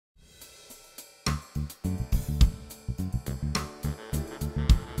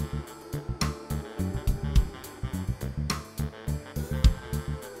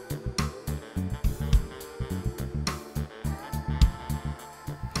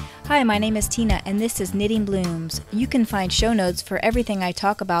Hi, my name is Tina and this is Knitting Blooms. You can find show notes for everything I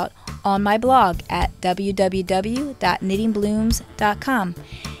talk about on my blog at www.knittingblooms.com.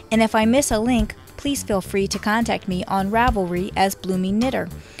 And if I miss a link, please feel free to contact me on Ravelry as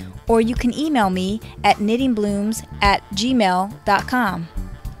Bloomingknitter, or you can email me at knittingblooms@gmail.com.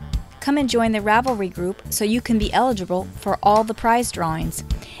 Come and join the Ravelry group so you can be eligible for all the prize drawings.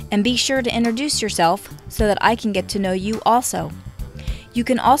 And be sure to introduce yourself so that I can get to know you also. You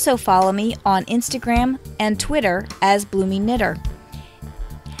can also follow me on Instagram and Twitter as Bloomingknitter.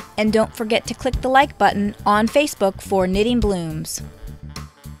 And don't forget to click the like button on Facebook for Knitting Blooms.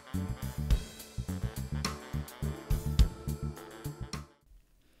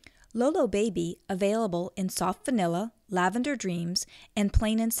 Lolo Baby, available in soft vanilla, lavender dreams, and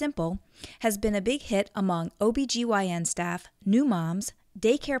plain and simple, has been a big hit among OBGYN staff, new moms,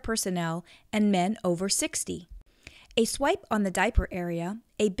 daycare personnel, and men over 60. A swipe on the diaper area,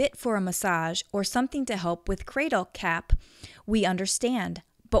 a bit for a massage, or something to help with cradle cap, we understand.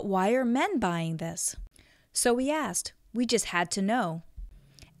 But why are men buying this? So we asked. We just had to know.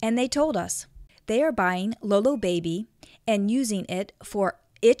 And they told us. They are buying Lolo Baby and using it for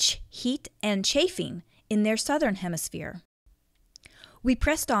itch, heat, and chafing in their southern hemisphere. We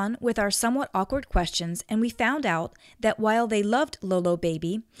pressed on with our somewhat awkward questions, and we found out that while they loved Lolo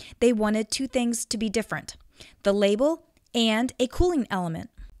Baby, they wanted two things to be different: the label and a cooling element.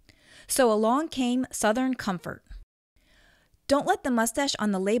 So along came Southern Comfort. Don't let the mustache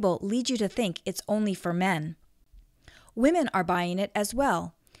on the label lead you to think it's only for men. Women are buying it as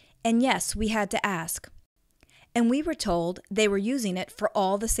well, and yes, we had to ask. And we were told they were using it for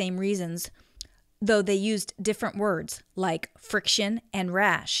all the same reasons, though they used different words like friction and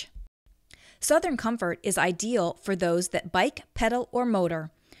rash. Southern Comfort is ideal for those that bike, pedal, or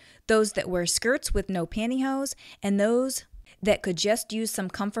motor, those that wear skirts with no pantyhose, and those that could just use some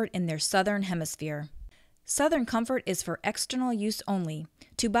comfort in their southern hemisphere. Southern Comfort is for external use only.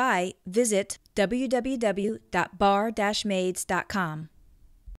 To buy, visit www.bar-maids.com.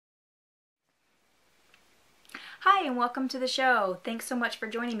 Hi, and welcome to the show. Thanks so much for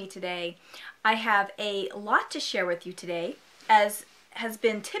joining me today. I have a lot to share with you today, as has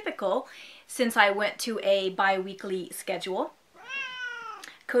been typical since I went to a bi-weekly schedule.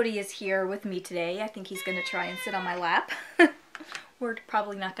 Cody is here with me today. I think he's going to try and sit on my lap. We're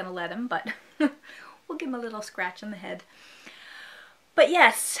probably not going to let him, but we'll give him a little scratch on the head. But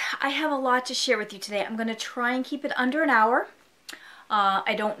yes, I have a lot to share with you today. I'm going to try and keep it under an hour.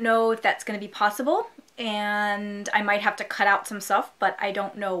 I don't know if that's going to be possible, and I might have to cut out some stuff, but I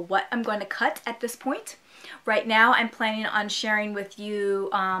don't know what I'm going to cut at this point. Right now, I'm planning on sharing with you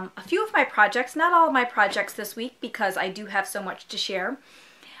a few of my projects, not all of my projects this week, because I do have so much to share.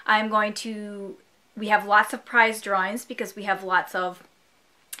 We have lots of prize drawings because we have lots of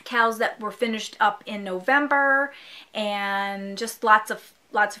cows that were finished up in November, and just lots of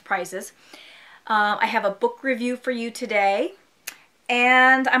prizes. I have a book review for you today.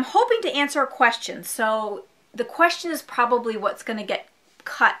 And I'm hoping to answer a question. So the question is probably what's going to get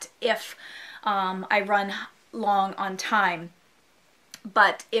cut if I run long on time.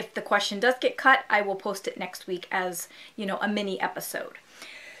 But if the question does get cut, I will post it next week as, you know, a mini episode.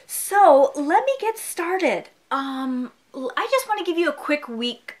 So let me get started. I just want to give you a quick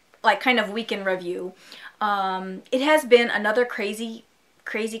week, kind of week in review. It has been another crazy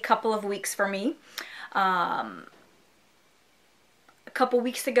couple of weeks for me. A couple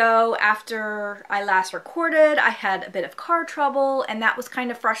weeks ago, after I last recorded, I had a bit of car trouble, and that was kind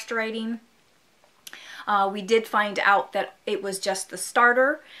of frustrating. We did find out that it was just the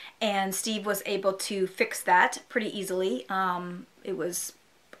starter, and Steve was able to fix that pretty easily. It was,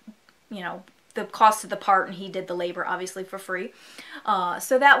 you know, the cost of the part, and he did the labor, obviously, for free.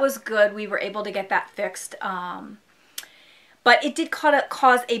 So that was good. We were able to get that fixed. But it did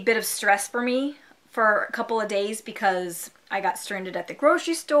cause a bit of stress for me for a couple of days because I got stranded at the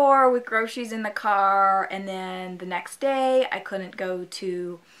grocery store with groceries in the car, and then the next day I couldn't go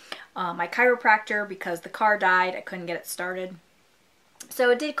to my chiropractor because the car died. I couldn't get it started. So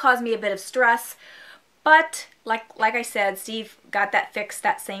it did cause me a bit of stress, but like I said, Steve got that fixed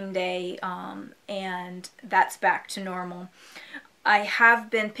that same day, and that's back to normal. I have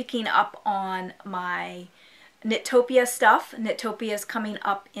been picking up on my Knittopia stuff. Knittopia is coming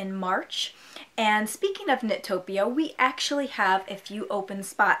up in March. And speaking of Knittopia, we actually have a few open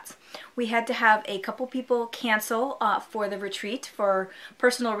spots. We had to have a couple people cancel for the retreat for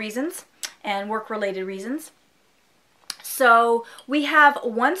personal reasons and work-related reasons. So we have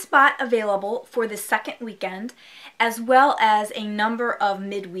one spot available for the second weekend, as well as a number of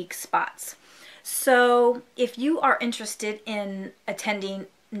midweek spots. So if you are interested in attending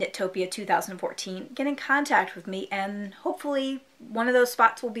Knittopia 2014, get in contact with me, and hopefully one of those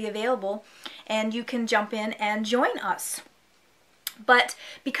spots will be available and you can jump in and join us. But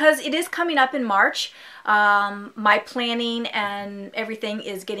because it is coming up in March, my planning and everything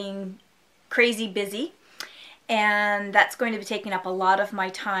is getting crazy busy, and that's going to be taking up a lot of my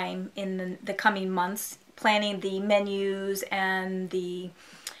time in the coming months, planning the menus and the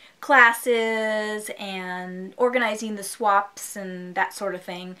classes and organizing the swaps and that sort of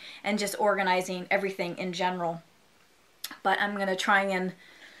thing, and just organizing everything in general. But I'm going to try and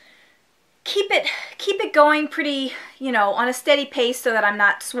keep it going pretty, you know, on a steady pace so that I'm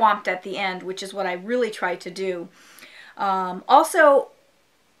not swamped at the end, which is what I really try to do. Also,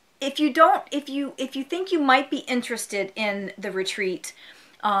 if you think you might be interested in the retreat,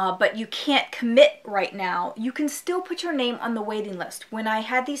 but you can't commit right now, you can still put your name on the waiting list. When I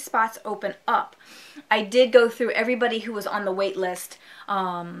had these spots open up, I did go through everybody who was on the wait list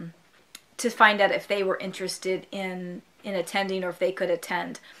to find out if they were interested in attending or if they could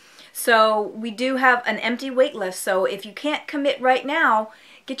attend. So we do have an empty wait list. So if you can't commit right now,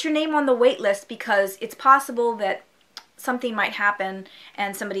 get your name on the wait list, because it's possible that something might happen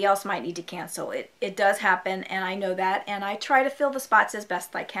and somebody else might need to cancel. It does happen, and I know that, and I try to fill the spots as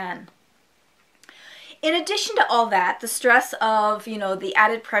best I can. In addition to all that, the stress of, you know, the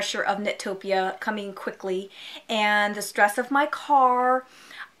added pressure of Knittopia coming quickly and the stress of my car,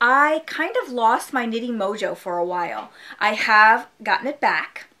 I kind of lost my knitting mojo for a while. I have gotten it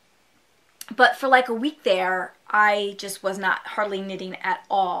back, but for like a week there, I just was not hardly knitting at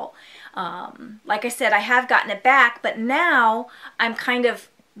all. Like I said, I have gotten it back, but now I'm kind of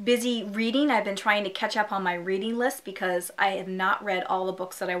busy reading. I've been trying to catch up on my reading list because I have not read all the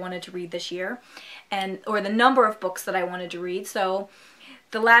books that I wanted to read this year, or the number of books that I wanted to read. So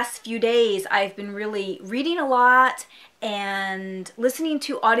the last few days I've been really reading a lot and listening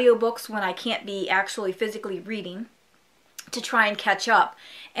to audiobooks when I can't be actually physically reading, to try and catch up.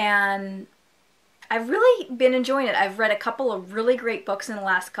 And I've really been enjoying it. I've read a couple of really great books in the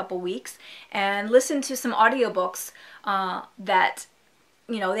last couple weeks and listened to some audiobooks that,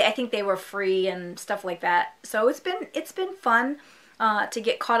 you know, I think they were free and stuff like that. So it's been fun to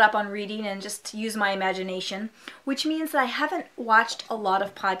get caught up on reading and just to use my imagination, which means that I haven't watched a lot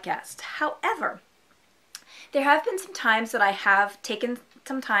of podcasts. However, there have been some times that I have taken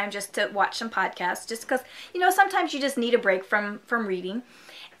some time just to watch some podcasts, just because, you know, sometimes you just need a break from reading.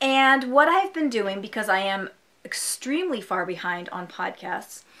 And what I've been doing, because I am extremely far behind on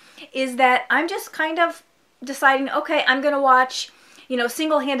podcasts, is that I'm just kind of deciding, okay, I'm going to watch, you know,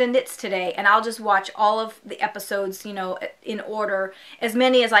 Single-Handed Knits today, and I'll just watch all of the episodes, you know, in order, as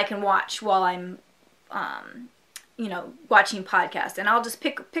many as I can watch while I'm, you know, watching podcasts. And I'll just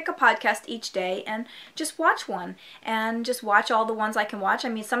pick a podcast each day and just watch one, and just watch all the ones I can watch. I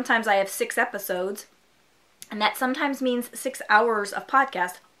mean, sometimes I have 6 episodes, and that sometimes means 6 hours of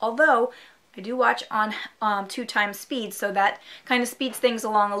podcast. Although I do watch on 2 times speed, so that kind of speeds things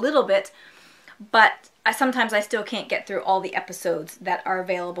along a little bit, but sometimes I still can't get through all the episodes that are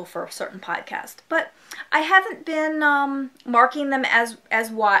available for a certain podcast. But I haven't been marking them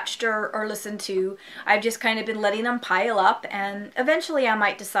as watched or listened to. I've just kind of been letting them pile up, and eventually I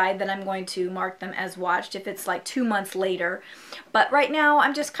might decide that I'm going to mark them as watched if it's like 2 months later. But right now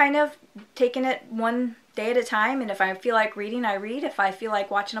I'm just kind of taking it one day at a time, and if I feel like reading, I read. If I feel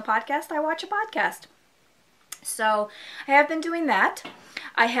like watching a podcast, I watch a podcast. So I have been doing that.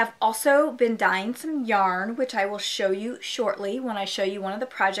 I have also been dyeing some yarn, which I will show you shortly when I show you one of the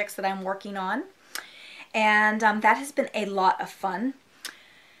projects that I'm working on. And that has been a lot of fun.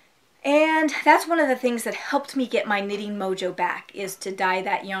 And that's one of the things that helped me get my knitting mojo back, is to dye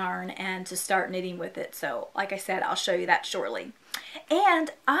that yarn and to start knitting with it. So like I said, I'll show you that shortly.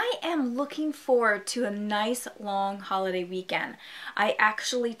 And I am looking forward to a nice long holiday weekend. I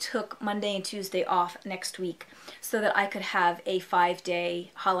actually took Monday and Tuesday off next week so that I could have a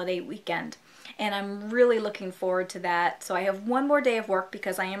 5-day holiday weekend. And I'm really looking forward to that. So I have one more day of work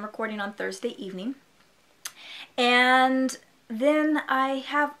because I am recording on Thursday evening. And then I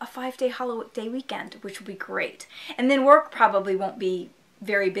have a 5-day holiday weekend, which will be great. And then work probably won't be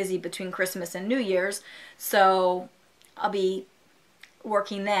very busy between Christmas and New Year's, so I'll be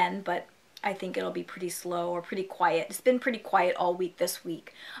working then, but I think it'll be pretty slow or pretty quiet. It's been pretty quiet all week this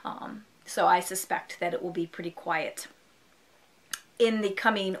week, so I suspect that it will be pretty quiet in the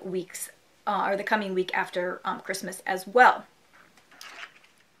coming weeks, or the coming week after Christmas as well.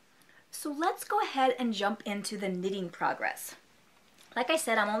 So let's go ahead and jump into the knitting progress. Like I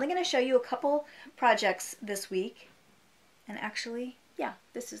said, I'm only going to show you a couple projects this week, and actually, yeah,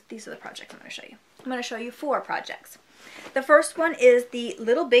 these are the projects I'm going to show you. I'm going to show you 4 projects. The first one is the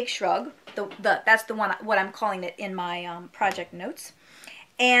Little Big Shrug. That's the one, what I'm calling it in my project notes.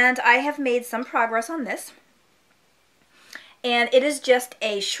 And I have made some progress on this. And it is just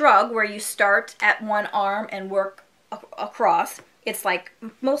a shrug where you start at one arm and work across. It's like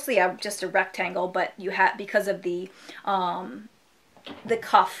mostly just a rectangle, but you have, because of the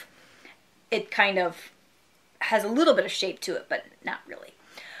cuff, it kind of has a little bit of shape to it, but not really.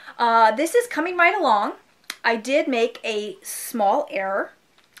 This is coming right along. I did make a small error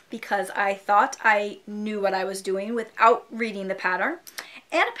because I thought I knew what I was doing without reading the pattern,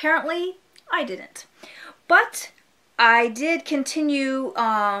 and apparently I didn't. But I did continue,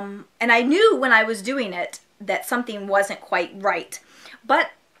 and I knew when I was doing it that something wasn't quite right,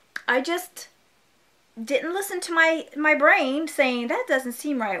 but I just didn't listen to my brain saying, that doesn't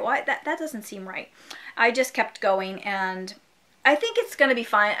seem right. Why? That doesn't seem right. I just kept going, and I think it's going to be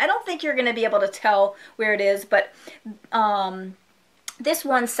fine. I don't think you're going to be able to tell where it is, but this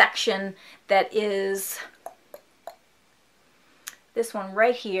one section that is this one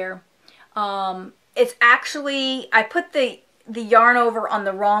right here, it's actually, I put the yarn over on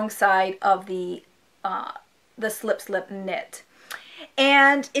the wrong side of the slip knit.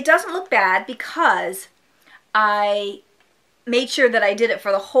 And it doesn't look bad because I made sure that I did it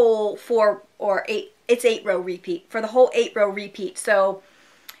for the whole 4 or 8, it's 8 row repeat, for the whole 8 row repeat. So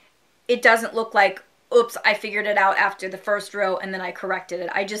it doesn't look like, oops, I figured it out after the first row and then I corrected it.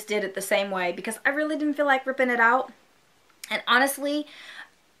 I just did it the same way because I really didn't feel like ripping it out. And honestly,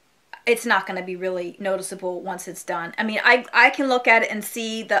 it's not going to be really noticeable once it's done. I mean, I can look at it and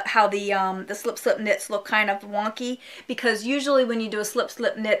see how the slip knits look kind of wonky, because usually when you do a slip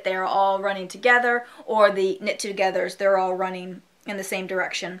knit, they're all running together, or the knit togethers, they're all running in the same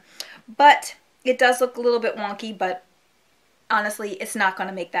direction. But it does look a little bit wonky, but honestly, it's not going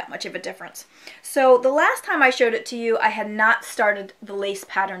to make that much of a difference. So the last time I showed it to you, I had not started the lace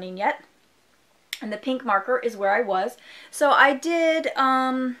patterning yet, and the pink marker is where I was. So I did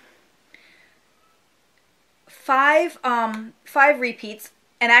five repeats,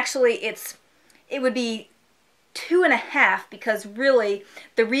 and actually it would be 2.5, because really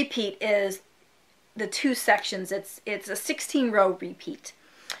the repeat is the 2 sections. It's a 16 row repeat.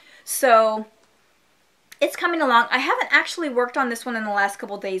 So it's coming along. I haven't actually worked on this one in the last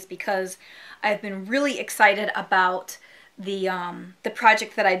couple days because I've been really excited about the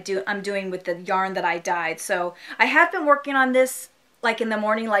project that I'm doing with the yarn that I dyed. So I have been working on this like in the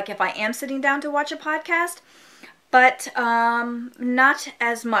morning, like if I am sitting down to watch a podcast, but not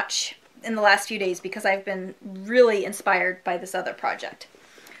as much in the last few days because I've been really inspired by this other project.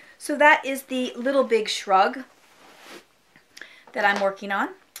 So that is the Little Big Shrug that I'm working on.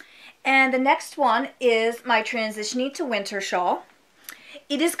 And the next one is my transitioning to winter shawl.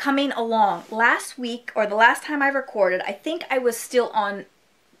 It is coming along. Last week, or the last time I recorded, I think I was still on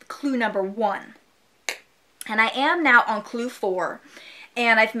clue number 1. And I am now on clue 4.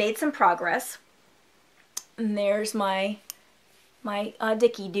 And I've made some progress. And there's my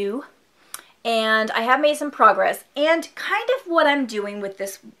Dicky-Doo. And I have made some progress. And kind of what I'm doing with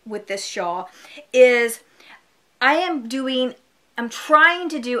this shawl is I'm trying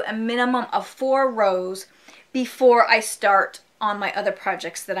to do a minimum of 4 rows before I start on my other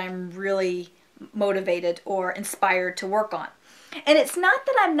projects that I'm really motivated or inspired to work on. And it's not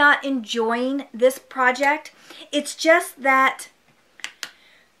that I'm not enjoying this project, it's just that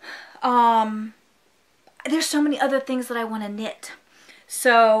there's so many other things that I want to knit.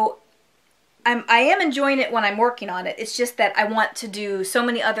 So I am enjoying it when I'm working on it. It's just that I want to do so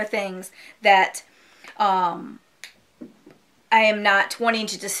many other things that I am not wanting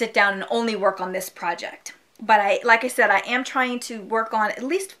to just sit down and only work on this project. But like I said, I am trying to work on at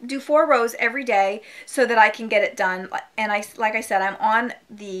least do 4 rows every day so that I can get it done. And like I said, I'm on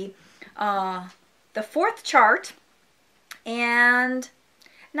the 4th chart, and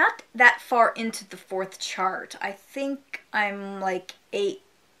not that far into the 4th chart. I think I'm like 8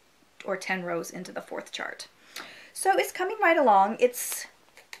 or 10 rows into the 4th chart. So it's coming right along.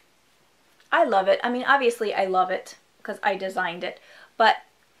 I love it. I mean, obviously I love it because I designed it, but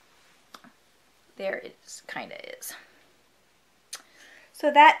there it kind of is.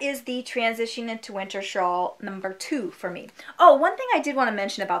 So that is the transition into winter shawl number 2 for me. Oh, one thing I did want to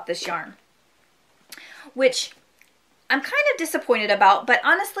mention about this yarn, which I'm kind of disappointed about, but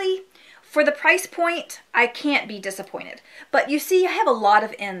honestly, for the price point, I can't be disappointed. But you see, I have a lot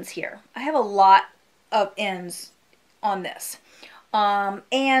of ends here. I have a lot of ends on this.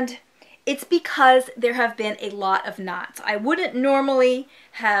 And it's because there have been a lot of knots. I wouldn't normally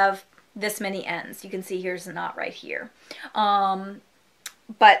have this many ends. You can see here's a knot right here.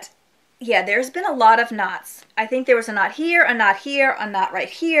 But yeah, there's been a lot of knots. I think there was a knot here, a knot here, a knot right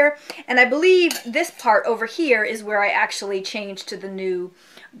here, and I believe this part over here is where I actually changed to the new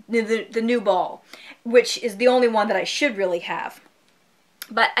ball, which is the only one that I should really have.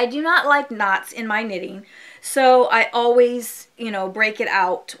 But I do not like knots in my knitting, so I always, you know, break it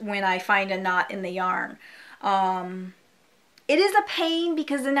out when I find a knot in the yarn. It is a pain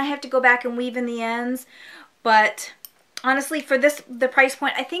because then I have to go back and weave in the ends, but honestly, for the price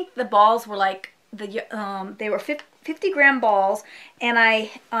point, I think the balls were like they were 50-gram balls, and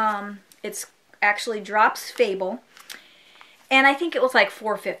it's actually Drops Fable, and I think it was like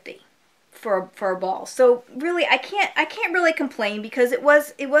 $4.50 for a ball. So really, I can't really complain because it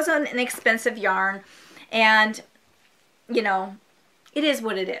wasn't an expensive yarn, and you know, it is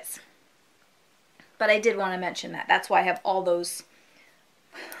what it is. But I did want to mention that. That's why I have all those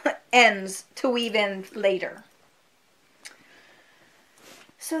ends to weave in later.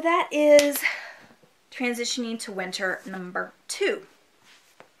 So that is transitioning to winter number 2.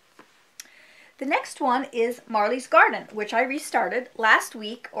 The next one is Marley's Garden, which I restarted last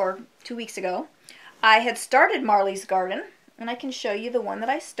week or 2 weeks ago. I had started Marley's Garden, and I can show you the one that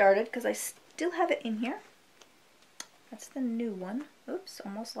I started because I still have it in here. That's the new one. Oops,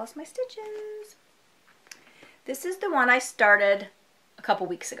 almost lost my stitches. This is the one I started a couple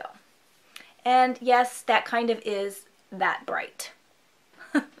weeks ago. And yes, that kind of is that bright.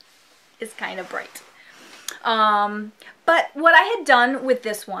 Is kind of bright. But what I had done with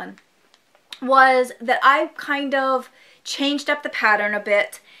this one was that I kind of changed up the pattern a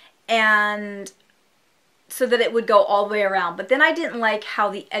bit, and so that it would go all the way around. But then I didn't like how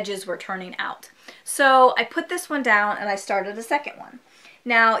the edges were turning out. So I put this one down and I started a second one.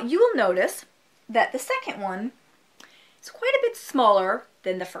 Now you will notice that the second one is quite a bit smaller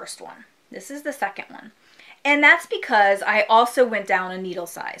than the first one. This is the second one. And that's because I also went down a needle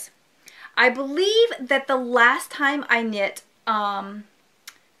size. I believe that the last time I knit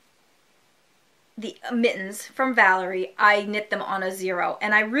the mittens from Ravelry, I knit them on a 0.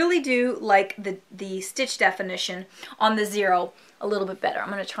 And I really do like the stitch definition on the 0 a little bit better.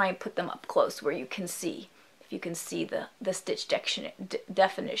 I'm going to try and put them up close where you can see, if you can see the stitch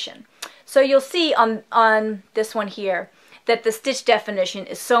definition. So you'll see on this one here that the stitch definition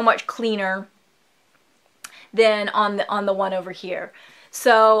is so much cleaner than on the one over here.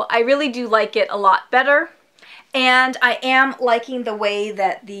 So I really do like it a lot better, and I am liking the way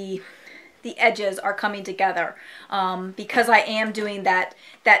that the edges are coming together, because I am doing that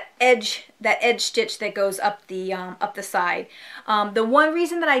edge stitch that goes up the side. The one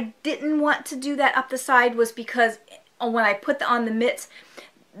reason that I didn't want to do that up the side was because when I put on the mitts,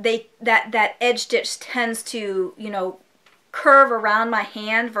 that edge stitch tends to, you know, curve around my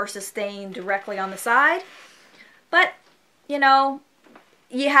hand versus staying directly on the side. But you know,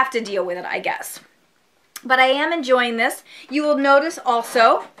 you have to deal with it, I guess. But I am enjoying this. You will notice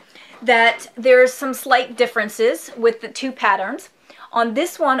also that there's some slight differences with the two patterns. On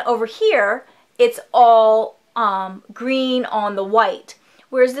this one over here, it's all green on the white,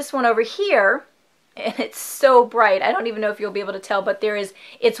 whereas this one over here, and it's so bright, I don't even know if you'll be able to tell, but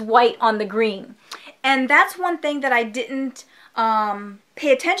it's white on the green. And that's one thing that I didn't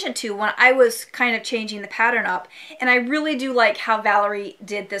pay attention to when I was kind of changing the pattern up, and I really do like how Ravelry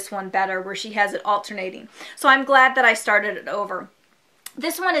did this one better, where she has it alternating. So I'm glad that I started it over.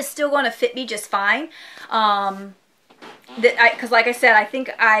 This one is still going to fit me just fine, because like I said, I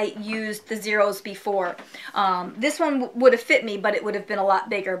think I used the 0s before. This one would have fit me, but it would have been a lot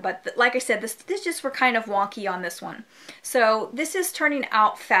bigger. But like I said, the stitches were kind of wonky on this one. So this is turning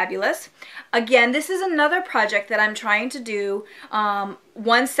out fabulous. Again, this is another project that I'm trying to do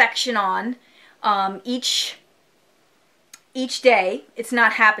one section on each day. It's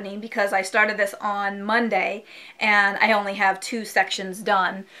not happening because I started this on Monday and I only have 2 sections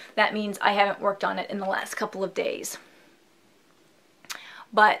done. That means I haven't worked on it in the last couple of days.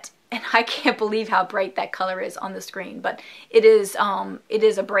 And I can't believe how bright that color is on the screen, but it is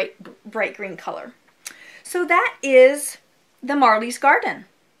a bright green color. So that is the Marley's Garden.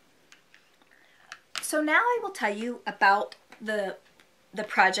 So now I will tell you about the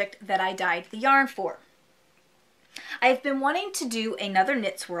project that I dyed the yarn for. I've been wanting to do another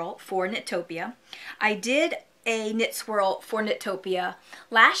knit swirl for Knitopia. I did a knit swirl for Knitopia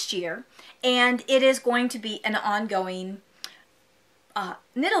last year, and it is going to be an ongoing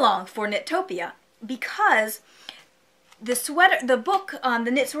knit along for Knitopia, because the book,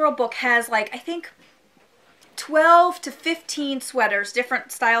 the knit swirl book, has like, I think 12 to 15 sweaters,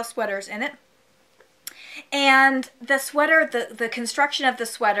 different style sweaters in it. And the sweater, the construction of the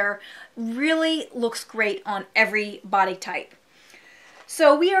sweater really looks great on every body type.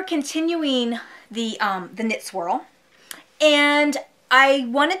 So we are continuing the knit swirl, and I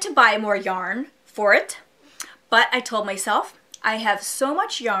wanted to buy more yarn for it, but I told myself I have so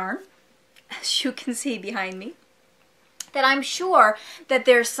much yarn, as you can see behind me, that I'm sure that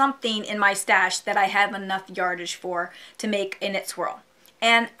there's something in my stash that I have enough yardage for to make a knit swirl.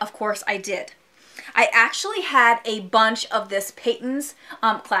 And of course I did. I actually had a bunch of this Peyton's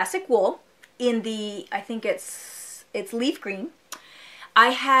classic wool in the, I think it's leaf green.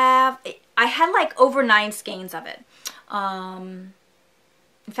 I had like over 9 skeins of it. In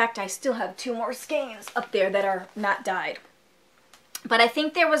fact, I still have 2 more skeins up there that are not dyed. But I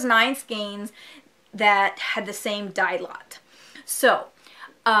think there was 9 skeins that had the same dye lot. So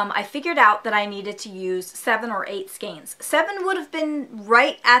I figured out that I needed to use 7 or 8 skeins. 7 would have been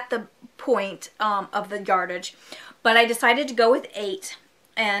right at the point of the yardage, but I decided to go with 8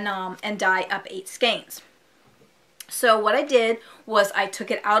 and dye up 8 skeins. So what I did was I took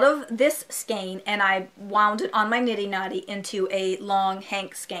it out of this skein and I wound it on my nitty knotty into a long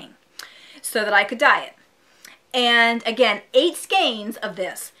hank skein so that I could dye it. And again, 8 skeins of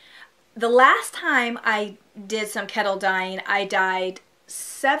this. The last time I did some kettle dyeing, I dyed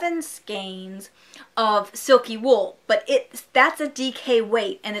 7 skeins of silky wool, but that's a DK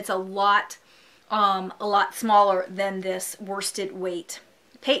weight, and it's a lot smaller than this worsted weight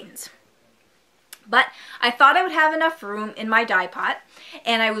Peyton's. But I thought I would have enough room in my dye pot,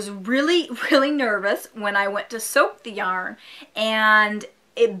 and I was really, really nervous when I went to soak the yarn, and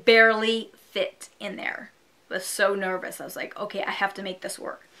it barely fit in there. I was so nervous. I was like, okay, I have to make this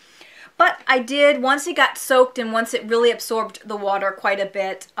work. But I did. Once it got soaked and once it really absorbed the water quite a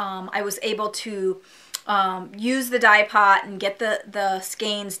bit, I was able to use the dye pot and get the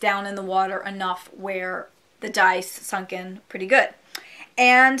skeins down in the water enough where the dye sunk in pretty good.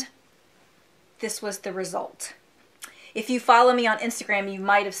 And this was the result. If you follow me on Instagram, you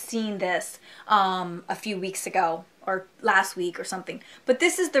might have seen this a few weeks ago or last week or something. But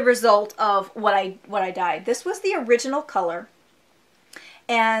this is the result of what I dyed. This was the original color.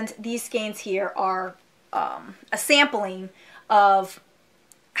 And these skeins here are a sampling of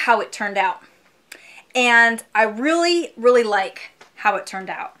how it turned out. And I really, really like how it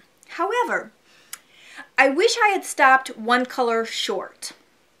turned out. However, I wish I had stopped one color short,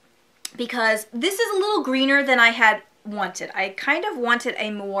 because this is a little greener than I had wanted. I kind of wanted a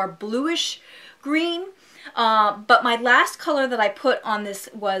more bluish green, but my last color that I put on this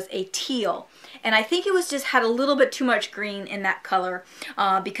was a teal. And I think it was just had a little bit too much green in that color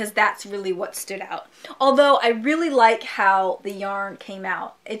because that's really what stood out. Although I really like how the yarn came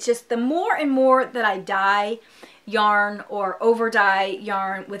out. It's just the more and more that I dye yarn or over dye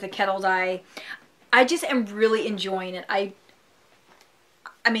yarn with a kettle dye, I just am really enjoying it.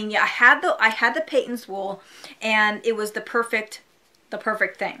 I mean, yeah, I had the Peyton's wool, and it was the perfect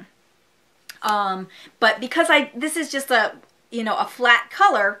thing. But because this is just a flat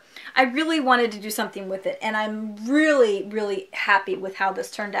color, I really wanted to do something with it, and I'm really, really happy with how this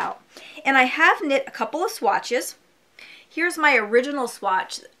turned out. And I have knit a couple of swatches. Here's my original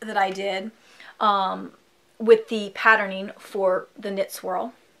swatch that I did with the patterning for the knit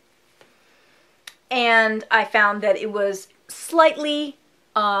swirl. And I found that it was slightly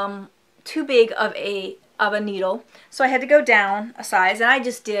too big of a needle, so I had to go down a size, and I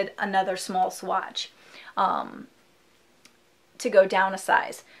just did another small swatch to go down a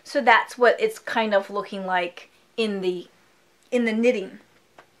size. So that's what it's kind of looking like in the knitting.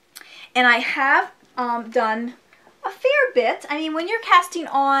 And I have done a fair bit. I mean, when you're casting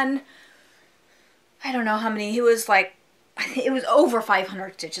on, I don't know how many, it was like, I think it was over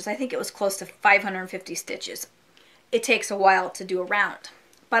 500 stitches. I think it was close to 550 stitches. It takes a while to do a round.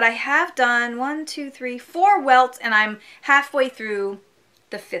 But I have done 1, 2, 3, 4 welts, and I'm halfway through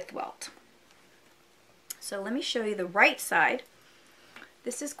the 5th welt. So let me show you the right side.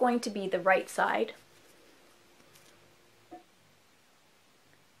 This is going to be the right side.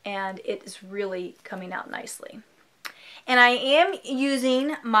 And it is really coming out nicely. And I am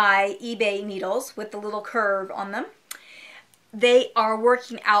using my eBay needles with the little curve on them. They are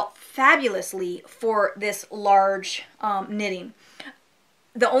working out fabulously for this large knitting.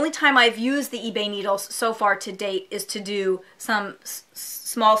 The only time I've used the eBay needles so far to date is to do some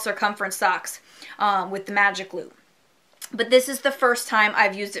small circumference socks with the magic glue. But this is the first time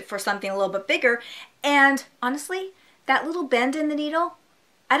I've used it for something a little bit bigger, and honestly, that little bend in the needle,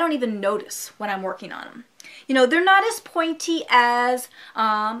 I don't even notice when I'm working on them. You know, they're not as pointy as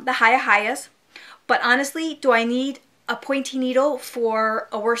the Hayas, but honestly, do I need a pointy needle for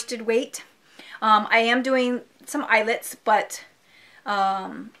a worsted weight? I am doing some eyelets, but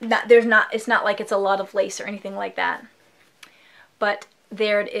it's not like it's a lot of lace or anything like that. But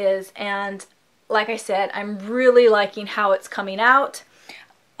there it is. And like I said, I'm really liking how it's coming out.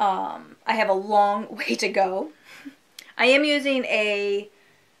 I have a long way to go. I am using a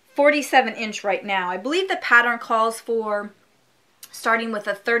 47-inch right now. I believe the pattern calls for starting with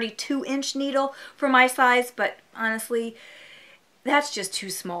a 32-inch needle for my size, but honestly, that's just too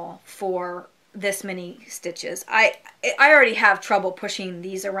small for this many stitches. I already have trouble pushing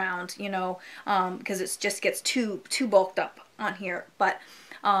these around, you know, because it just gets too bulked up on here. But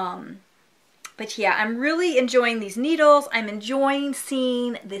yeah, I'm really enjoying these needles. I'm enjoying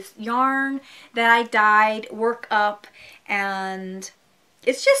seeing this yarn that I dyed work up, and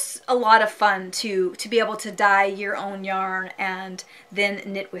it's just a lot of fun to be able to dye your own yarn and then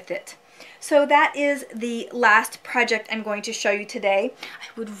knit with it. So that is the last project I'm going to show you today.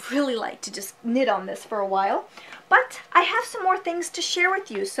 I would really like to just knit on this for a while, but I have some more things to share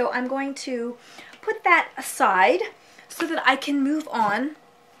with you, so I'm going to put that aside so that I can move on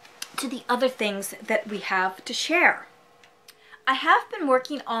to the other things that we have to share. I have been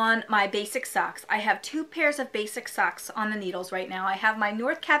working on my basic socks. I have 2 pairs of basic socks on the needles right now. I have my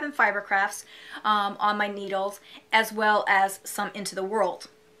North Cabin Fiber Crafts on my needles, as well as some Into the World.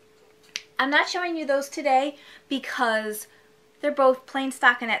 I'm not showing you those today because they're both plain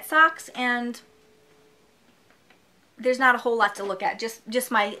stockinette socks, and there's not a whole lot to look at, just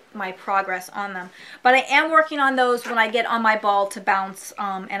my progress on them. But I am working on those when I get on my ball to bounce,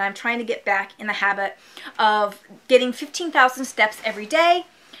 and I'm trying to get back in the habit of getting 15,000 steps every day.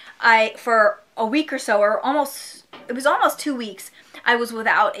 For a week or so, or it was almost 2 weeks, I was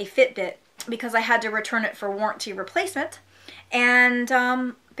without a Fitbit because I had to return it for warranty replacement.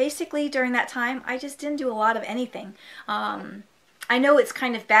 And basically during that time, I just didn't do a lot of anything. I know it's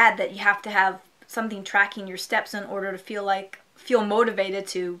kind of bad that you have to have something tracking your steps in order to feel motivated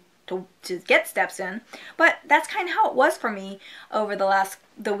to get steps in, but that's kind of how it was for me over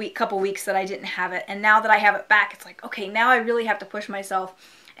the couple weeks that I didn't have it. And now that I have it back, it's like, okay, now I really have to push myself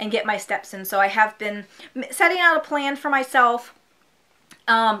and get my steps in. So I have been setting out a plan for myself,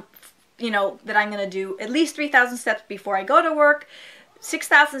 you know, that I'm going to do at least 3,000 steps before I go to work,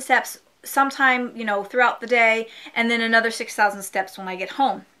 6,000 steps sometime, you know, throughout the day, and then another 6,000 steps when I get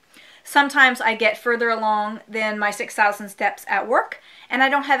home. Sometimes I get further along than my 6,000 steps at work, and I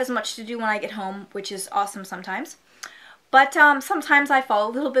don't have as much to do when I get home, which is awesome sometimes. But sometimes I fall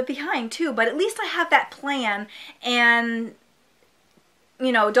a little bit behind too, but at least I have that plan, and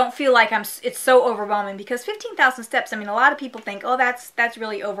you know, don't feel like it's so overwhelming, because 15,000 steps, I mean, a lot of people think, oh, that's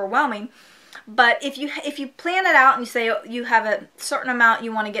really overwhelming. But if you plan it out and you say you have a certain amount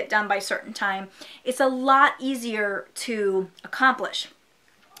you want to get done by a certain time, it's a lot easier to accomplish.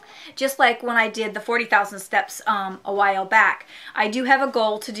 Just like when I did the 40,000 steps a while back. I do have a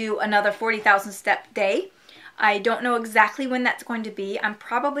goal to do another 40,000 step day. I don't know exactly when that's going to be. I'm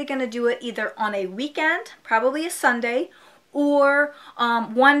probably going to do it either on a weekend, probably a Sunday, or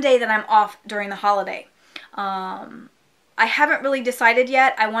one day that I'm off during the holiday. I haven't really decided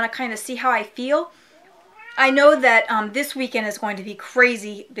yet. I want to kind of see how I feel. I know that this weekend is going to be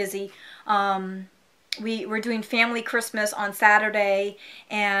crazy busy. We're doing family Christmas on Saturday,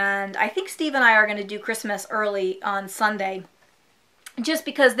 and I think Steve and I are going to do Christmas early on Sunday, just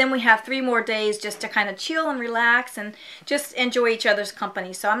because then we have 3 more days just to kind of chill and relax and just enjoy each other's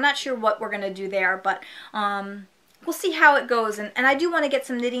company. So I'm not sure what we're going to do there, but we'll see how it goes. And I do want to get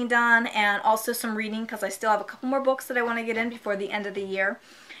some knitting done and also some reading, because I still have a couple more books that I want to get in before the end of the year.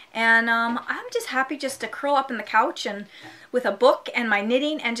 And I'm just happy just to curl up in the couch and with a book and my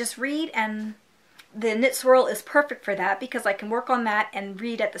knitting and just read, and the Knit Swirl is perfect for that because I can work on that and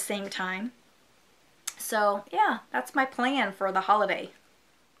read at the same time. So yeah, that's my plan for the holiday.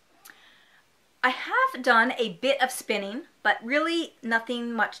 I have done a bit of spinning, but really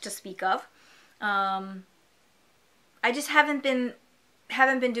nothing much to speak of. I just haven't been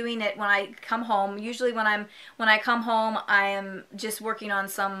doing it when I come home. Usually when I come home, I am just working on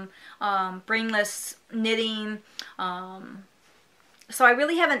some brainless knitting. So I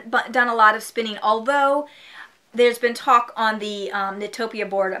really haven't done a lot of spinning, although there's been talk on the Knitopia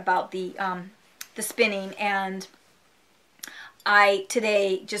board about the spinning, and I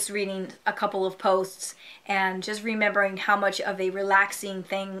today just reading a couple of posts and just remembering how much of a relaxing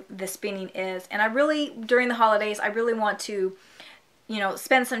thing the spinning is. And I really, during the holidays, I really want to, you know,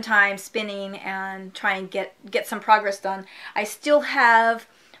 spend some time spinning and try and get some progress done. I still have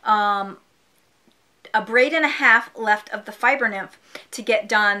a braid and a half left of the Fiber Nymph to get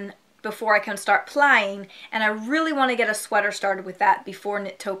done before I can start plying, and I really want to get a sweater started with that before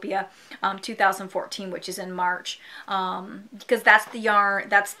Knittopia 2014, which is in March, because that's the yarn,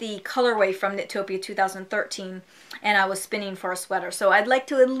 that's the colorway from Knittopia 2013, and I was spinning for a sweater. So I'd like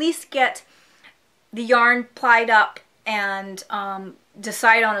to at least get the yarn plied up and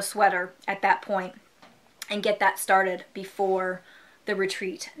decide on a sweater at that point and get that started before the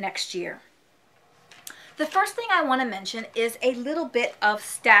retreat next year. The first thing I want to mention is a little bit of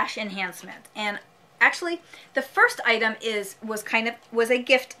stash enhancement, and actually the first item was a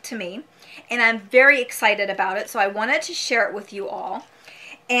gift to me, and I'm very excited about it, so I wanted to share it with you all.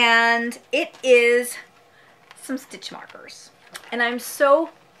 And it is some stitch markers, and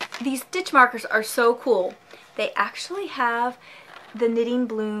these stitch markers are so cool. They actually have the Knitting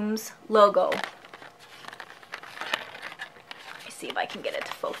Blooms logo. Let me see if I can get it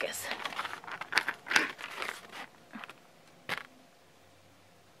to focus.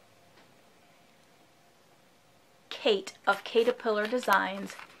 Kate of Caterpillar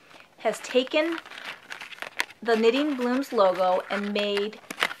Designs has taken the Knitting Blooms logo and made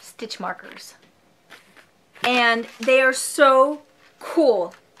stitch markers. And they are so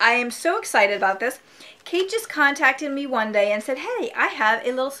cool. I am so excited about this. Kate just contacted me one day and said, hey, I have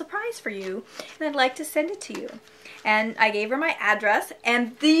a little surprise for you, and I'd like to send it to you. And I gave her my address,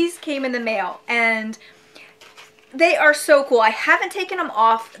 and these came in the mail, and they are so cool. I haven't taken them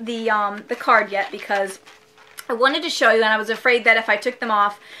off the card yet because I wanted to show you, and I was afraid that if I took them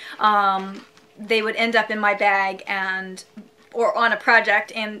off, they would end up in my bag or on a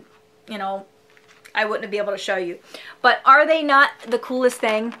project, and you know, I wouldn't be able to show you. But are they not the coolest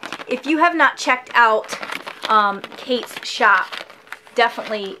thing? If you have not checked out Kate's shop,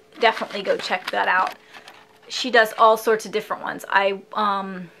 definitely go check that out. She does all sorts of different ones. I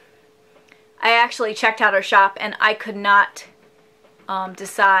actually checked out her shop, and I could not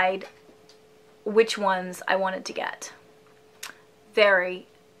decide which ones I wanted to get. Very,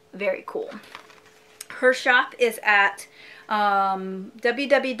 very cool. Her shop is at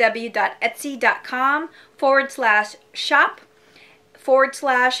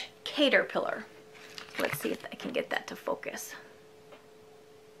www.etsy.com/shop/Caterpillar. Let's see if I can get that to focus.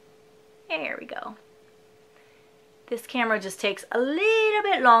 There we go. This camera just takes a little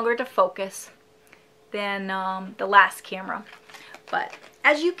bit longer to focus than the last camera, but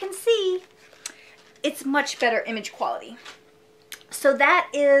as you can see, it's much better image quality. So that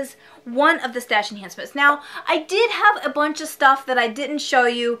is one of the stash enhancements. Now, I did have a bunch of stuff that I didn't show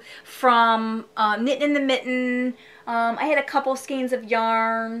you from Knit in the Mitten. I had a couple skeins of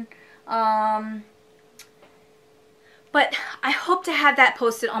yarn. But I hope to have that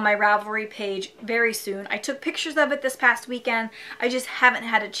posted on my Ravelry page very soon. I took pictures of it this past weekend. I just haven't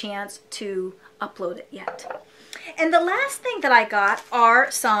had a chance to upload it yet. And the last thing that I got are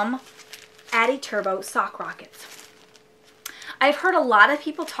some Addy Turbo sock rockets. I've heard a lot of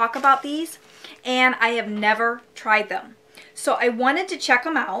people talk about these, and I have never tried them. So I wanted to check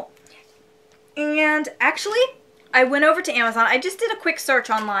them out. And actually, I went over to Amazon. I just did a quick search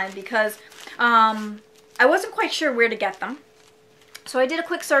online because I wasn't quite sure where to get them. So I did a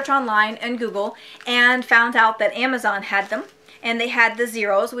quick search online and Google and found out that Amazon had them, and they had the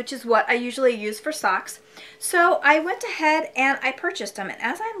zeros, which is what I usually use for socks. So I went ahead and I purchased them, and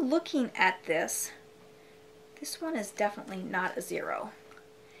as I'm looking at this one is definitely not a zero.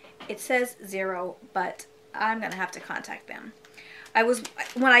 It says zero, but I'm gonna have to contact them.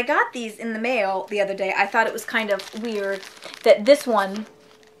 When I got these in the mail the other day, I thought it was kind of weird that this one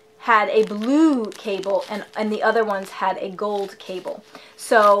had a blue cable and the other ones had a gold cable.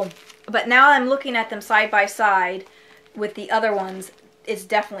 So, but now I'm looking at them side by side with the other ones, it's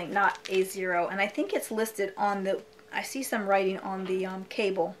definitely not a zero. And I think it's listed on the, I see some writing on the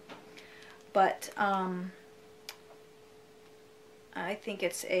cable, but I think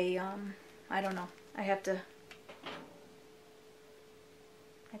it's a, I don't know. I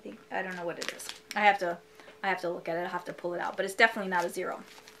don't know what it is. I have to look at it. I have to pull it out, but it's definitely not a zero.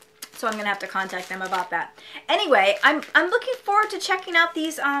 So I'm gonna have to contact them about that. Anyway, I'm looking forward to checking out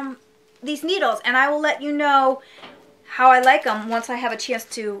these needles, and I will let you know how I like them once I have a chance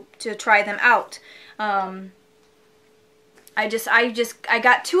to try them out. I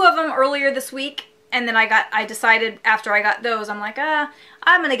got 2 of them earlier this week, and then I decided after I got those, I'm like,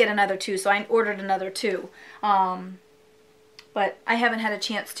 I'm gonna get another 2, so I ordered another 2. But I haven't had a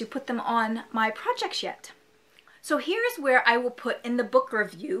chance to put them on my projects yet. So here's where I will put in the book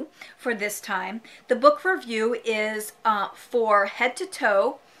review for this time. The book review is for Head to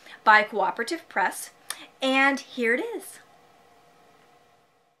Toe by Cooperative Press, and here it is.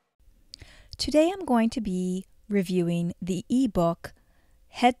 Today I'm going to be reviewing the ebook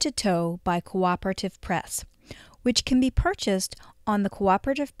Head to Toe by Cooperative Press, which can be purchased on the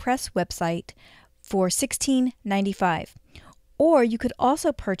Cooperative Press website for $16.95. Or you could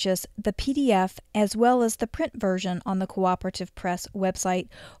also purchase the PDF as well as the print version on the Cooperative Press website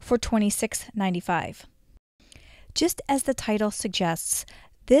for $26.95. Just as the title suggests,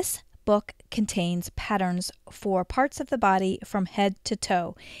 this book contains patterns for parts of the body from head to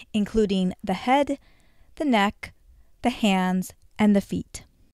toe, including the head, the neck, the hands, and the feet.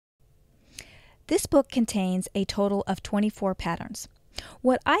 This book contains a total of 24 patterns.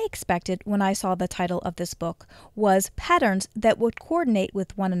 What I expected when I saw the title of this book was patterns that would coordinate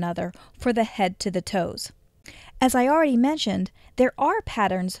with one another for the head to the toes. As I already mentioned, there are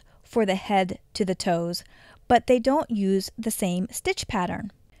patterns for the head to the toes, but they don't use the same stitch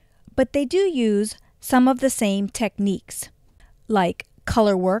pattern. But they do use some of the same techniques, like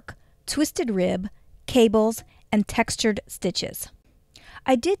color work, twisted rib, cables, and textured stitches.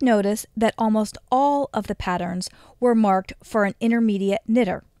 I did notice that almost all of the patterns were marked for an intermediate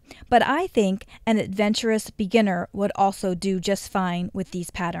knitter, but I think an adventurous beginner would also do just fine with these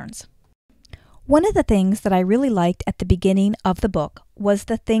patterns. One of the things that I really liked at the beginning of the book was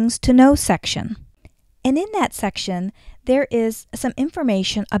the Things to Know section. And in that section, there is some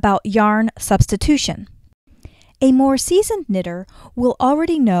information about yarn substitution. A more seasoned knitter will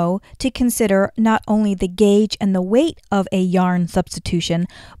already know to consider not only the gauge and the weight of a yarn substitution,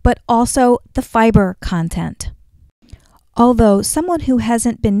 but also the fiber content. Although someone who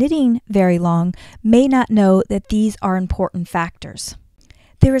hasn't been knitting very long may not know that these are important factors.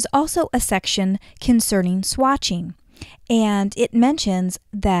 There is also a section concerning swatching, and it mentions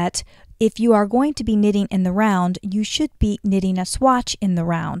that if you are going to be knitting in the round, you should be knitting a swatch in the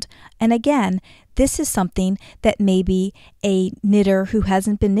round. And again, this is something that maybe a knitter who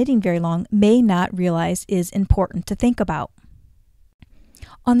hasn't been knitting very long may not realize is important to think about.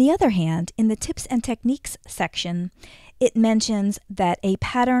 On the other hand, in the Tips and Techniques section, it mentions that a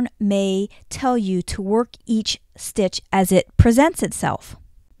pattern may tell you to work each stitch as it presents itself,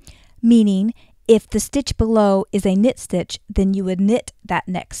 meaning if the stitch below is a knit stitch, then you would knit that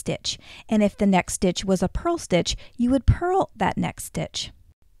next stitch. And if the next stitch was a purl stitch, you would purl that next stitch.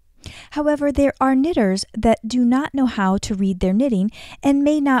 However, there are knitters that do not know how to read their knitting and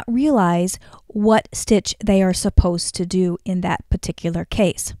may not realize what stitch they are supposed to do in that particular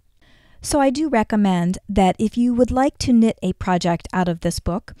case. So I do recommend that if you would like to knit a project out of this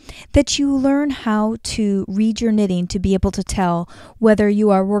book, that you learn how to read your knitting to be able to tell whether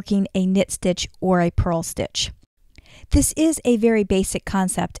you are working a knit stitch or a purl stitch. This is a very basic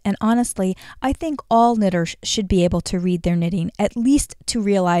concept, and honestly, I think all knitters should be able to read their knitting, at least to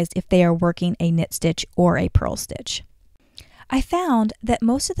realize if they are working a knit stitch or a purl stitch. I found that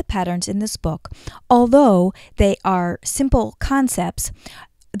most of the patterns in this book, although they are simple concepts,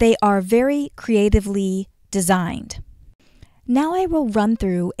 they are very creatively designed. Now I will run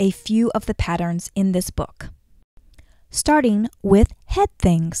through a few of the patterns in this book, starting with head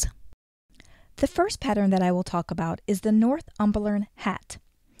things. The first pattern that I will talk about is the Northumberland hat.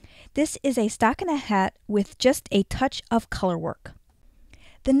 This is a stockinette hat with just a touch of color work.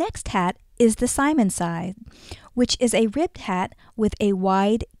 The next hat is the Simon side, which is a ribbed hat with a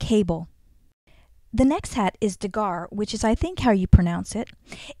wide cable. The next hat is Degar, which is I think how you pronounce it.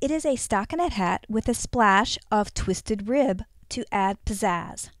 It is a stockinette hat with a splash of twisted rib to add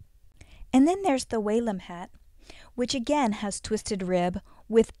pizzazz. And then there's the Whalum hat, which again has twisted rib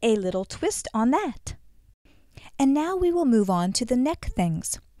with a little twist on that. And now we will move on to the neck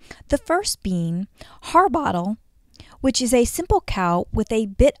things. The first being Harbottle, which is a simple cow with a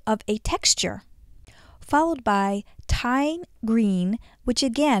bit of a texture, followed by Tyne Green, which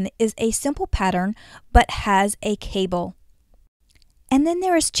again is a simple pattern but has a cable. And then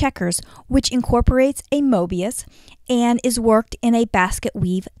there is Checkers, which incorporates a Mobius and is worked in a basket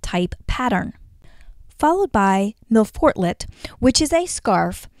weave type pattern. Followed by Milfortlet, which is a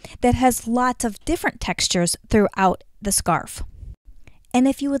scarf that has lots of different textures throughout the scarf. And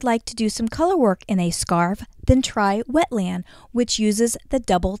if you would like to do some color work in a scarf, then try Wetland, which uses the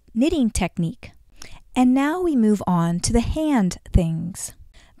double knitting technique. And now we move on to the hand things.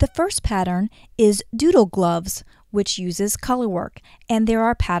 The first pattern is Doodle Gloves, which uses color work, and there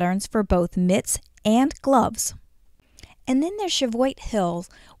are patterns for both mitts and gloves. And then there's Chavoit Hills,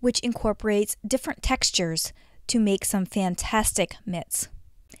 which incorporates different textures to make some fantastic mitts.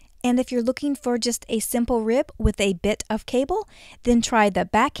 And if you're looking for just a simple rib with a bit of cable, then try the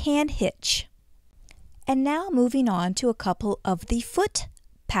Backhand Hitch. And now moving on to a couple of the foot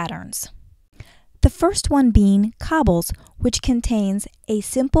patterns. The first one being Cobbles, which contains a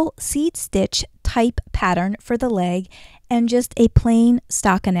simple seed stitch type pattern for the leg and just a plain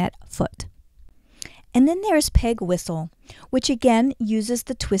stockinette foot. And then there's Peg Whistle, which again uses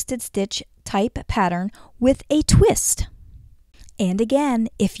the twisted stitch type pattern with a twist. And again,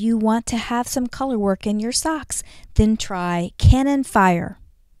 if you want to have some color work in your socks, then try Cannon Fire.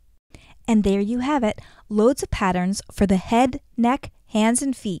 And there you have it, loads of patterns for the head, neck, hands,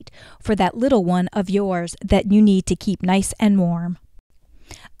 and feet for that little one of yours that you need to keep nice and warm.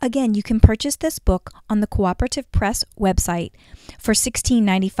 Again, you can purchase this book on the Cooperative Press website for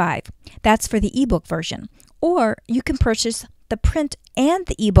 $16.95. That's for the ebook version. Or you can purchase the print and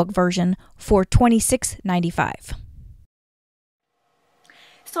the ebook version for $26.95.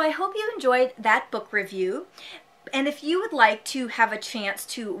 So I hope you enjoyed that book review. And if you would like to have a chance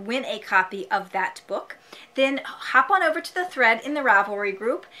to win a copy of that book, then hop on over to the thread in the Ravelry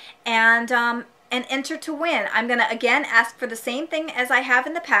group and enter to win. I'm going to again ask for the same thing as I have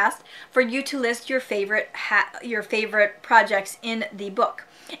in the past, for you to list your favorite projects in the book.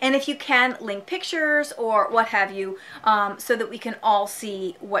 And if you can, link pictures or what have you, so that we can all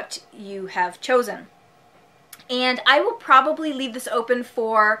see what you have chosen. And I will probably leave this open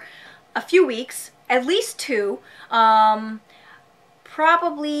for a few weeks, at least 2,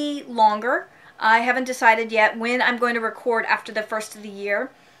 probably longer. I haven't decided yet when I'm going to record after the first of the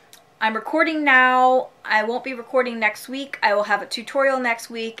year. I'm recording now. I won't be recording next week. I will have a tutorial next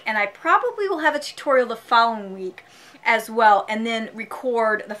week, and I probably will have a tutorial the following week as well, and then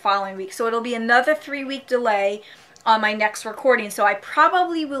record the following week. So it'll be another 3-week delay on my next recording. So I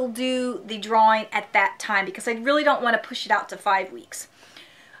probably will do the drawing at that time because I really don't want to push it out to 5 weeks.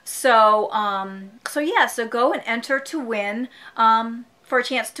 So, so go and enter to win, for a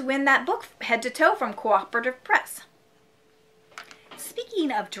chance to win that book, Head to Toe from Cooperative Press.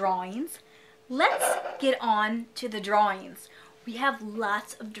 Speaking of drawings, let's get on to the drawings. We have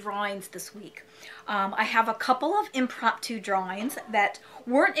lots of drawings this week. I have a couple of impromptu drawings that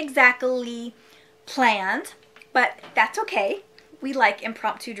weren't exactly planned, but that's okay. We like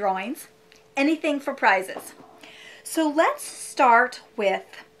impromptu drawings. Anything for prizes. So let's start with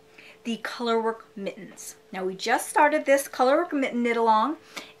the Colorwork Mittens. Now we just started this Colorwork Mitten knit along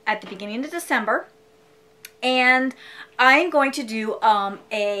at the beginning of December, and I'm going to do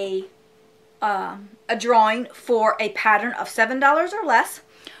a drawing for a pattern of $7 or less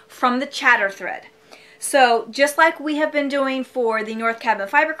from the chatter thread. So just like we have been doing for the North Cabin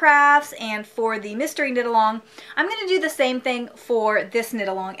Fiber Crafts and for the mystery knit along, I'm going to do the same thing for this knit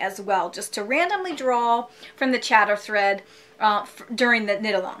along as well, just to randomly draw from the chatter thread during the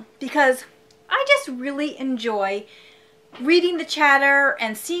knit along, because I just really enjoy reading the chatter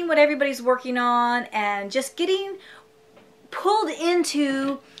and seeing what everybody's working on and just getting pulled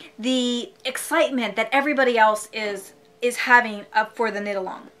into the excitement that everybody else is having up for the knit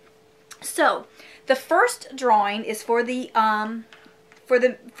along. So the first drawing is for the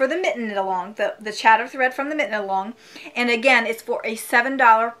mitten knit along, the chatter thread from the mitten knit along, and again it's for a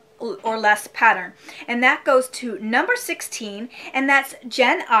 $7 or less pattern, and that goes to number 16, and that's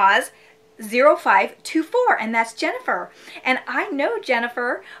Jen Oz 0524, and that's Jennifer. And I know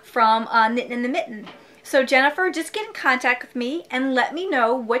Jennifer from Knitting in the Mitten. So Jennifer, just get in contact with me and let me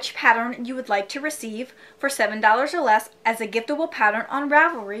know which pattern you would like to receive for $7 or less as a giftable pattern on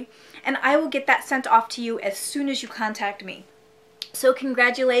Ravelry, and I will get that sent off to you as soon as you contact me. So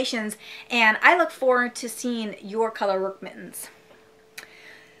congratulations, and I look forward to seeing your Colorwork Mittens.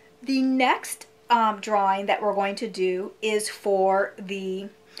 The next drawing that we're going to do is for the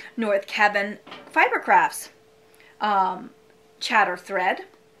North Cabin Fiber Crafts chatter thread.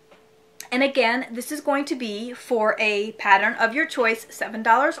 And again, this is going to be for a pattern of your choice,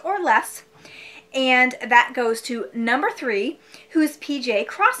 $7 or less. And that goes to number 3, who is PJ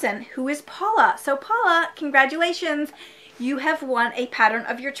Crossan, who is Paula. So Paula, congratulations. You have won a pattern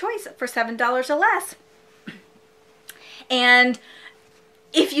of your choice for $7 or less. And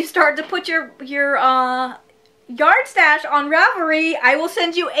if you start to put your yarn stash on Ravelry, I will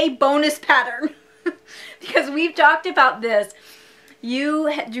send you a bonus pattern. Because we've talked about this.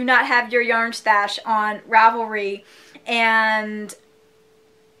 You do not have your yarn stash on Ravelry, and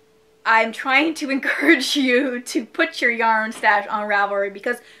I'm trying to encourage you to put your yarn stash on Ravelry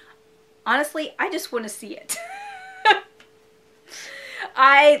because honestly, I just want to see it.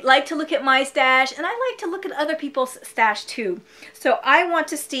 I like to look at my stash, and I like to look at other people's stash too. So I want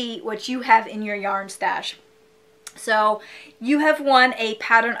to see what you have in your yarn stash. So you have won a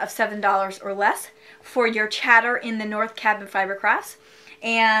pattern of $7 or less for your chatter in the North Cabin Fiber Crafts.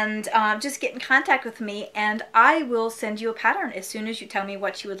 And just get in contact with me, and I will send you a pattern as soon as you tell me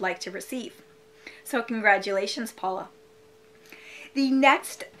what you would like to receive. So congratulations, Paula. The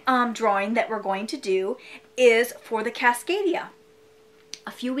next drawing that we're going to do is for the Cascadia.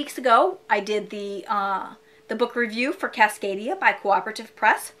 A few weeks ago, I did the book review for Cascadia by Cooperative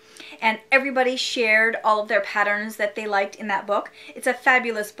Press, and everybody shared all of their patterns that they liked in that book. It's a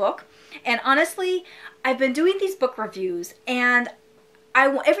fabulous book, and honestly, I've been doing these book reviews, and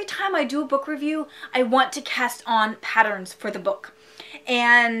every time I do a book review, I want to cast on patterns for the book,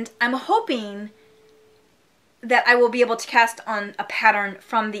 and I'm hoping that I will be able to cast on a pattern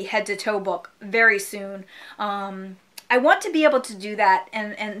from the Head to Toe book very soon. I want to be able to do that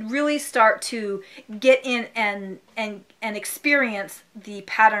and really start to get in and experience the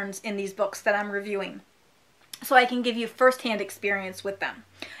patterns in these books that I'm reviewing, so I can give you firsthand experience with them.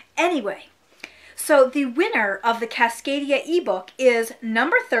 Anyway, so the winner of the Cascadia ebook is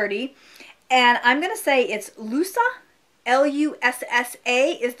number 30, and I'm going to say it's Lussa. Lussa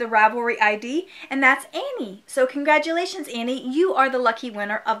is the Ravelry ID, and that's Annie. So congratulations, Annie. You are the lucky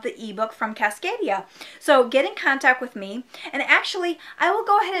winner of the ebook from Cascadia. So get in contact with me, and actually I will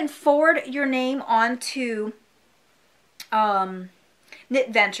go ahead and forward your name on to Knit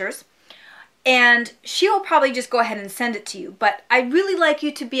Ventures, and she will probably just go ahead and send it to you. But I'd really like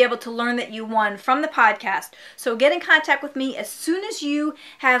you to be able to learn that you won from the podcast. So get in contact with me as soon as you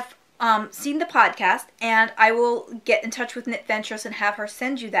have seen the podcast, and I will get in touch with Knit Ventures and have her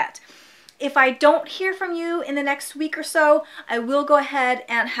send you that. If I don't hear from you in the next week or so, I will go ahead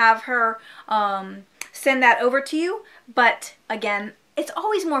and have her send that over to you. But again, it's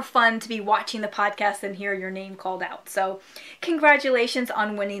always more fun to be watching the podcast than hear your name called out. So congratulations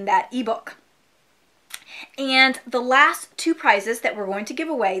on winning that ebook. And the last two prizes that we're going to give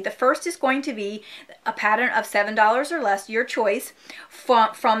away, the first is going to be a pattern of $7 or less, your choice,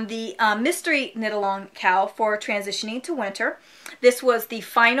 from the Mystery Knit-Along Cow for transitioning to winter. This was the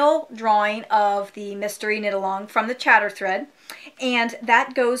final drawing of the Mystery Knit-Along from the Chatter Thread, and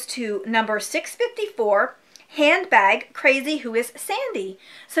that goes to number 654, Handbag Crazy, who is Sandy.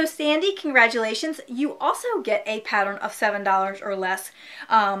 So Sandy, congratulations. You also get a pattern of $7 or less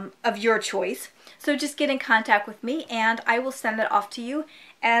of your choice. So just get in contact with me, and I will send it off to you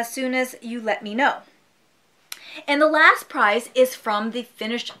as soon as you let me know. And the last prize is from the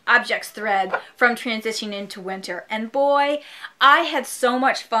Finished Objects thread from Transitioning into Winter. And boy, I had so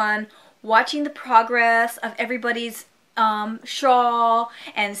much fun watching the progress of everybody's shawl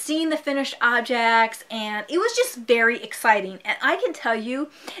and seeing the finished objects, and it was just very exciting. And I can tell you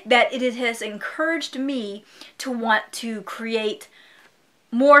that it has encouraged me to want to create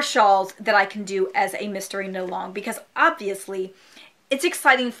more shawls that I can do as a mystery knit-along, because obviously it's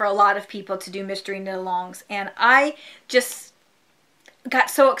exciting for a lot of people to do mystery knit-alongs, and I just got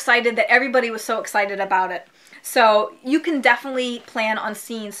so excited that everybody was so excited about it. So you can definitely plan on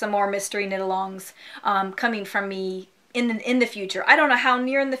seeing some more mystery knit-alongs coming from me in the future. I don't know how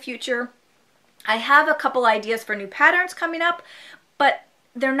near in the future. I have a couple ideas for new patterns coming up, but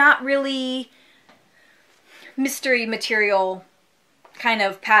they're not really mystery material kind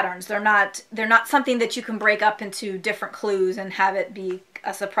of patterns. They're not something that you can break up into different clues and have it be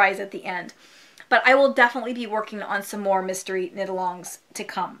a surprise at the end. But I will definitely be working on some more mystery knit-alongs to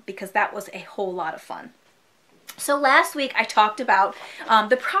come, because that was a whole lot of fun. So last week I talked about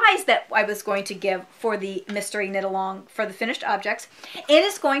the prize that I was going to give for the mystery knit-along for the finished objects. It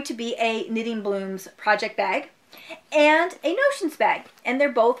is going to be a Knitting Blooms project bag and a Notions bag, and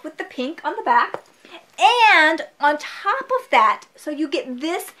they're both with the pink on the back. And on top of that, so you get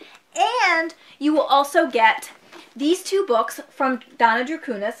this, and you will also get these two books from Donna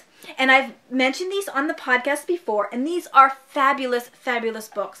Dracunas. And I've mentioned these on the podcast before, and these are fabulous, fabulous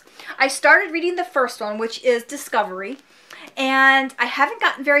books. I started reading the first one, which is Discovery, and I haven't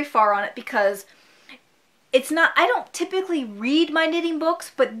gotten very far on it because I don't typically read my knitting books,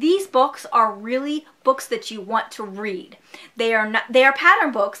 but these books are really books that you want to read. They are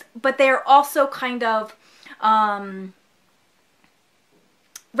pattern books, but they are also kind of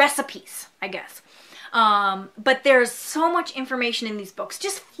recipes, I guess. But there's so much information in these books.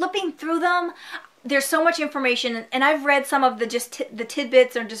 Just flipping through them, there's so much information, and I've read some of the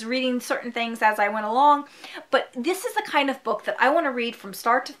tidbits or just reading certain things as I went along. But this is the kind of book that I want to read from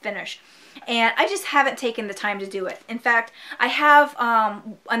start to finish, and I just haven't taken the time to do it. In fact, I have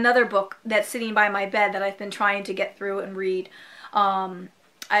another book that's sitting by my bed that I've been trying to get through and read.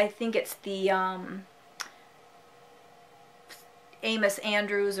 I think it's the Amos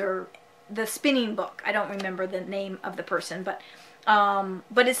Andrews, or the spinning book. I don't remember the name of the person, but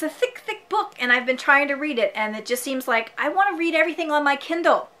it's a thick, thick book, and I've been trying to read it, and it just seems like I want to read everything on my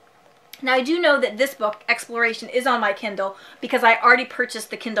Kindle. Now I do know that this book, Exploration, is on my Kindle because I already purchased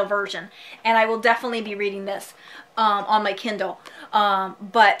the Kindle version, and I will definitely be reading this on my Kindle.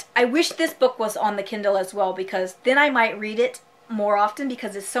 But I wish this book was on the Kindle as well, because then I might read it more often,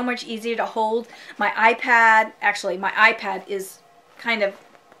 because it's so much easier to hold. My iPad, actually my iPad is kind of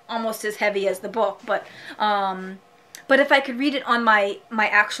almost as heavy as the book, but if I could read it on my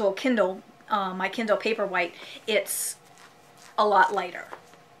actual Kindle, my Kindle Paperwhite, it's a lot lighter.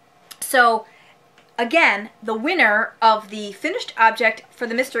 So again, the winner of the finished object for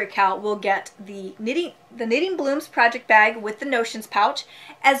the mystery cow will get the Knitting Blooms project bag with the notions pouch,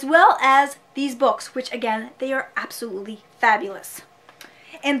 as well as these books, which again, they are absolutely fabulous.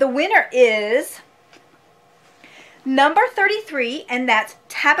 And the winner is number 33, and that's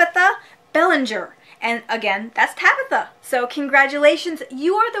Tabitha Bellinger. And again, that's Tabitha. So congratulations,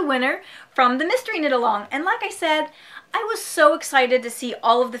 you are the winner from the Mystery Knit Along. And like I said, I was so excited to see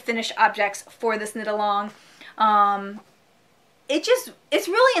all of the finished objects for this knit along. It's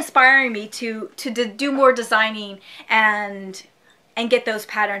really inspiring me to do more designing and get those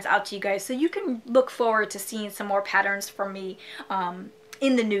patterns out to you guys, so you can look forward to seeing some more patterns from me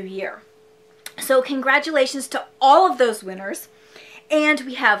in the new year. So congratulations to all of those winners. And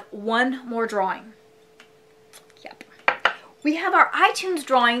we have one more drawing. Yep. We have our iTunes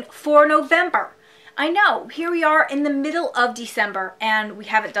drawing for November. I know, here we are in the middle of December, and we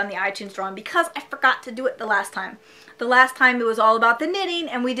haven't done the iTunes drawing because I forgot to do it the last time. The last time it was all about the knitting,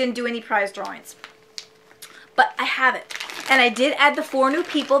 and we didn't do any prize drawings. But I have it. And I did add the 4 new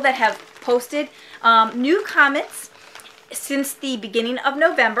people that have posted new comments since the beginning of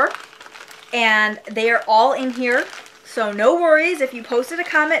November. And they are all in here. So no worries, if you posted a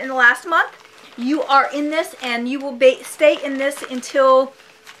comment in the last month, you are in this, and you will stay in this until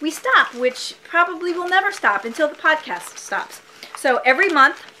we stop, which probably will never stop until the podcast stops. So every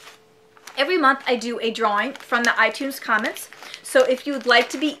month I do a drawing from the iTunes comments. So if you would like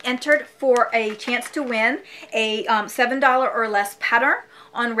to be entered for a chance to win a $7 or less pattern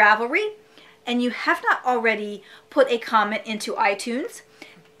on Ravelry, and you have not already put a comment into iTunes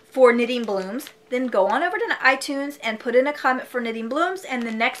for Knitting Blooms, then go on over to iTunes and put in a comment for Knitting Blooms. And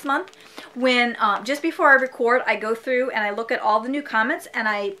the next month, when just before I record, I go through and I look at all the new comments, and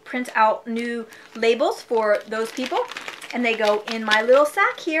I print out new labels for those people, and they go in my little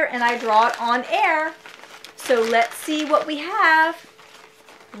sack here, and I draw it on air. So let's see what we have.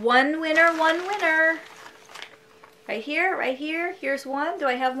 One winner, one winner. Right here, right here. Here's one. Do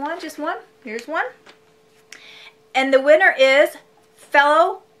I have one? Just one? Here's one. And the winner is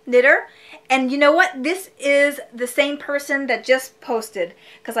Fellow Knitter. And you know what? This is the same person that just posted,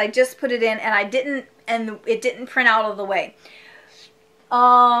 because I just put it in and it didn't print out all the way.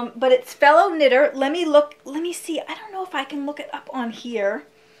 But it's Fellow Knitter. Let me look. Let me see. I don't know if I can look it up on here.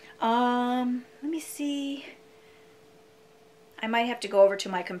 Let me see. I might have to go over to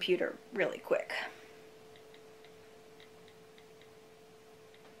my computer really quick.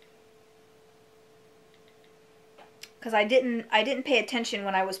 Because I didn't pay attention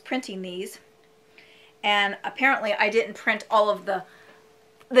when I was printing these, and apparently I didn't print all of the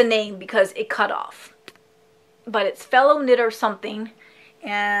name because it cut off. But it's Fellow Knitter something,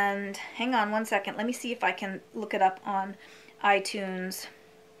 and hang on one second. Let me see if I can look it up on iTunes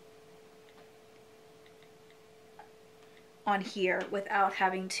on here without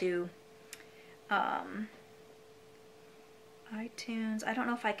having to iTunes. I don't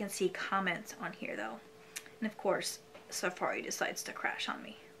know if I can see comments on here though, and of course Safari decides to crash on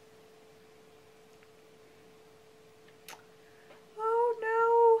me. Oh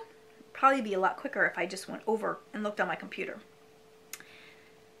no. Probably be a lot quicker if I just went over and looked on my computer.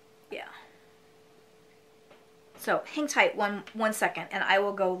 Yeah. So hang tight one second, and I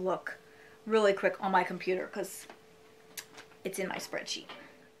will go look really quick on my computer because it's in my spreadsheet.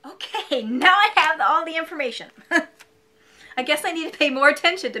 Okay, now I have all the information. I guess I need to pay more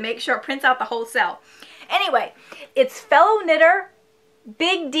attention to make sure it prints out the whole cell. Anyway, it's Fellow Knitter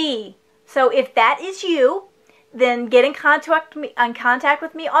Big D. So if that is you, then get in contact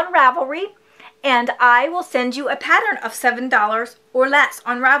with me on Ravelry, and I will send you a pattern of $7 or less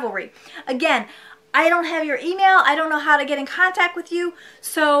on Ravelry. Again, I don't have your email. I don't know how to get in contact with you,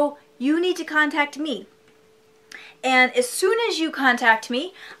 so you need to contact me. And as soon as you contact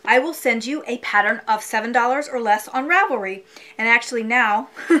me, I will send you a pattern of $7 or less on Ravelry. And actually now,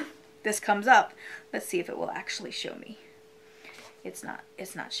 this comes up. Let's see if it will actually show me. It's not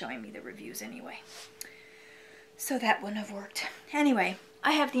showing me the reviews anyway. So that wouldn't have worked. Anyway,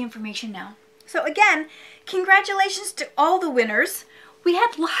 I have the information now. So again, congratulations to all the winners. We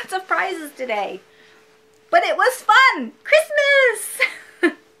had lots of prizes today. But it was fun! Christmas!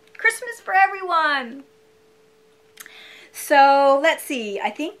 Christmas for everyone! So let's see, I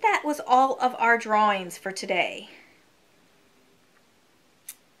think that was all of our drawings for today.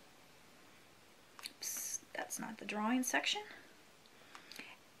 Oops, that's not the drawing section.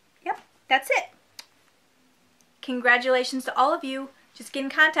 Yep, that's it. Congratulations to all of you. Just get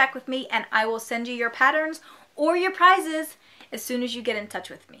in contact with me and I will send you your patterns or your prizes as soon as you get in touch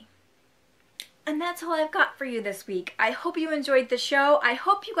with me. And that's all I've got for you this week. I hope you enjoyed the show. I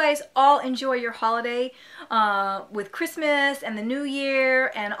hope you guys all enjoy your holiday with Christmas and the New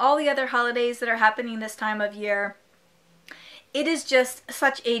Year and all the other holidays that are happening this time of year. It is just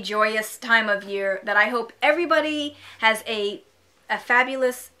such a joyous time of year that I hope everybody has a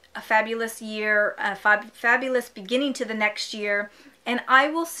fabulous year, a fabulous beginning to the next year. And I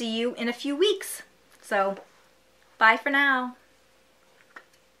will see you in a few weeks. So, bye for now.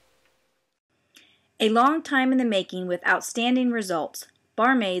 A long time in the making with outstanding results,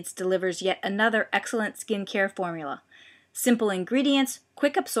 Barmaids delivers yet another excellent skincare formula. Simple ingredients,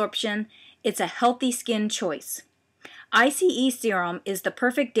 quick absorption, it's a healthy skin choice. ICE Serum is the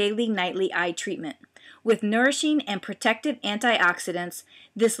perfect daily nightly eye treatment. With nourishing and protective antioxidants,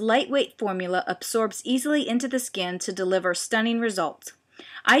 this lightweight formula absorbs easily into the skin to deliver stunning results.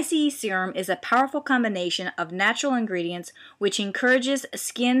 ICE Serum is a powerful combination of natural ingredients which encourages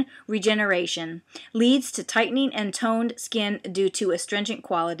skin regeneration, leads to tightening and toned skin due to astringent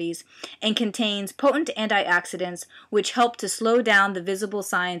qualities, and contains potent antioxidants which help to slow down the visible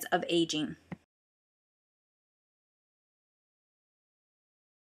signs of aging.